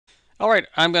All right,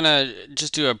 I'm going to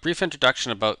just do a brief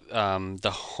introduction about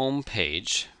the home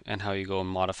page and how you go and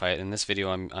modify it. In this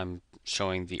video, I'm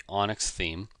showing the Onyx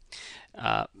theme.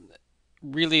 Uh,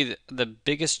 Really, the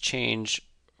biggest change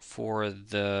for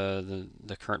the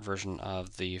current version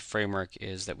of the framework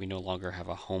is that we no longer have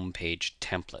a home page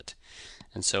template.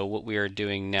 And so what we are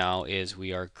doing now is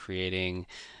we are creating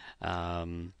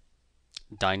um,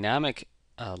 dynamic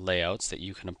layouts that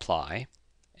you can apply,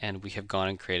 and we have gone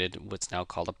and created what's now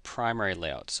called a primary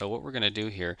layout. So what we're going to do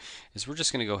here is we're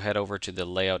just going to go head over to the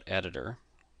layout editor.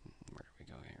 Where do we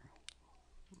go here?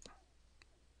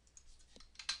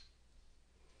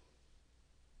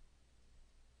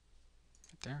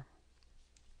 Right there.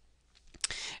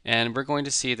 And we're going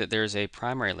to see that there's a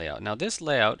primary layout. Now this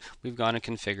layout, we've gone and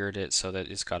configured it so that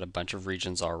it's got a bunch of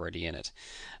regions already in it.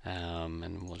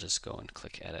 And we'll just go and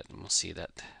click edit, and we'll see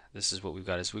that this is what we've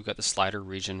got. Is we've got the slider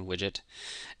region widget,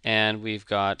 and we've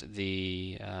got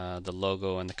the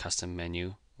logo and the custom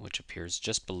menu, which appears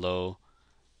just below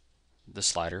the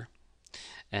slider.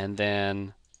 And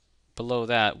then below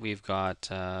that, we've got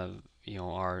our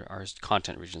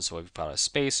content region. So we've got a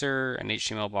spacer, an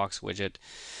HTML box widget,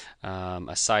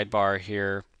 a sidebar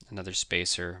here, another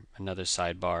spacer, another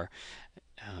sidebar.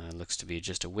 It looks to be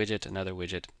just a widget, another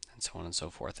widget, and so on and so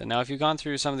forth. And now if you've gone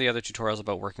through some of the other tutorials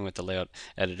about working with the layout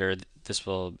editor, this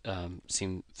will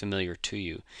seem familiar to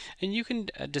you. And you can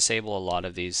disable a lot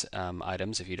of these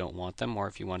items if you don't want them, or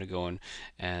if you want to go in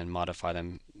and modify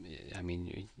them. I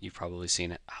mean, you've probably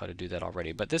seen how to do that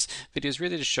already. But this video is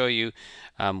really to show you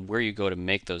where you go to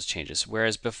make those changes.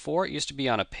 Whereas before it used to be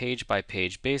on a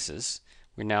page-by-page basis,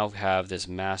 we now have this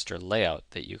master layout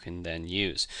that you can then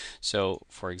use. So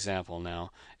for example,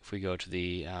 now if we go to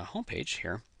the home page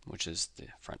here, which is the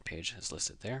front page as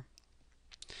listed there,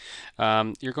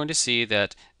 you're going to see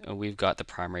that we've got the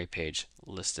primary page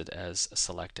listed as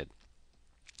selected.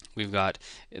 We've got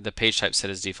the page type set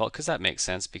as default because that makes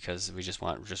sense, because we just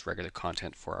want just regular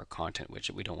content for our content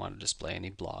widget. We don't want to display any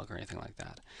blog or anything like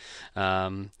that.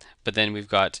 But then we've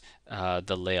got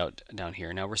the layout down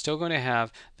here. Now we're still going to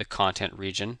have the content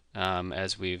region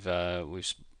as we've like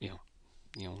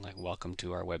welcome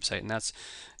to our website, and that's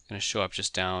going to show up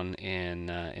just down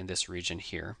in this region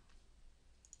here.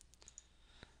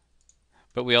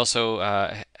 But we also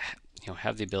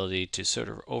have the ability to sort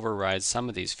of override some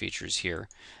of these features here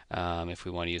if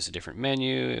we want to use a different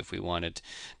menu, if we wanted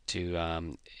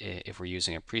to, if we're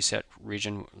using a preset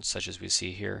region such as we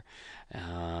see here.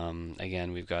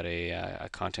 Again, we've got a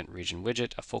content region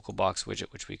widget, a focal box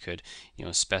widget, which we could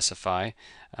specify.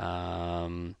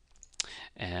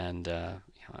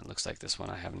 It looks like this one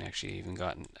I haven't actually even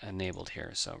gotten enabled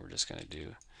here, so we're just going to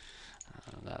do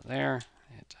that there.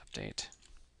 Hit update.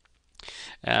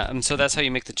 So that's how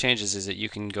you make the changes, is that you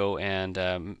can go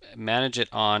and manage it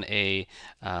on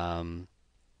on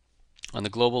the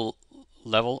global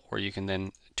level, or you can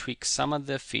then tweak some of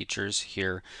the features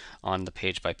here on the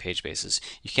page-by-page basis.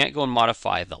 You can't go and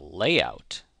modify the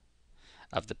layout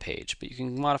of the page, but you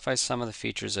can modify some of the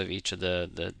features of each of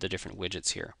the different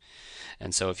widgets here.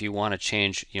 And so if you want to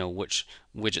change which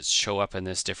widgets show up in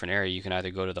this different area, you can either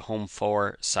go to the Home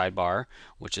for sidebar,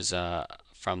 which is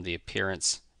from the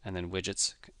Appearance and then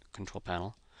Widgets control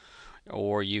panel,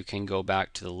 or you can go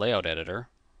back to the Layout Editor,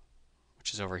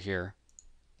 which is over here,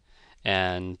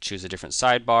 and choose a different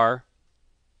sidebar,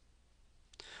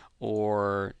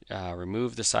 or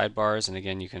remove the sidebars. And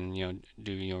again, you can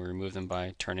remove them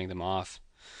by turning them off.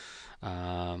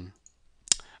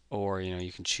 Or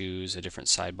you can choose a different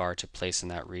sidebar to place in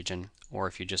that region, or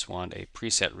if you just want a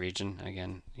preset region,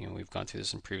 again we've gone through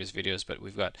this in previous videos, but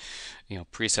we've got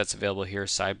presets available here: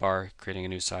 sidebar, creating a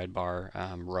new sidebar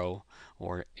row,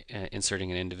 or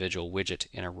inserting an individual widget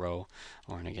in a row,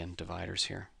 or and again dividers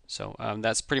here. So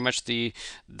that's pretty much the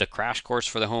crash course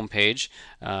for the home page.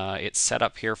 It's set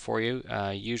up here for you.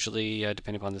 Usually,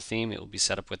 depending upon the theme, it will be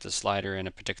set up with the slider in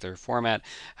a particular format,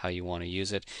 how you want to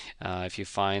use it. If you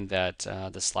find that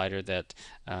the slider that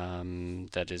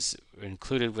is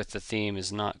included with the theme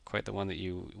is not quite the one that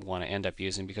you want to end up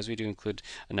using, because we do include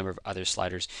a number of other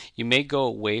sliders, you may go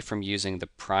away from using the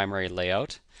primary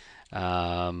layout.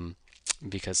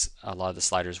 Because a lot of the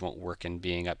sliders won't work in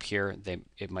being up here.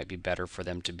 It might be better for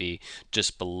them to be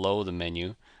just below the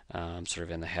menu, sort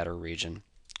of in the header region.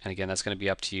 And again, that's going to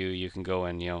be up to you. You can go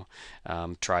and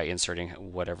try inserting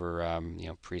whatever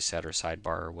preset or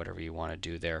sidebar or whatever you want to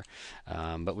do there.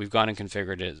 But we've gone and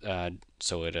configured it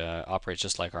so it operates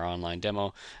just like our online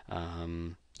demo.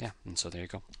 Yeah, and so there you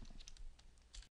go.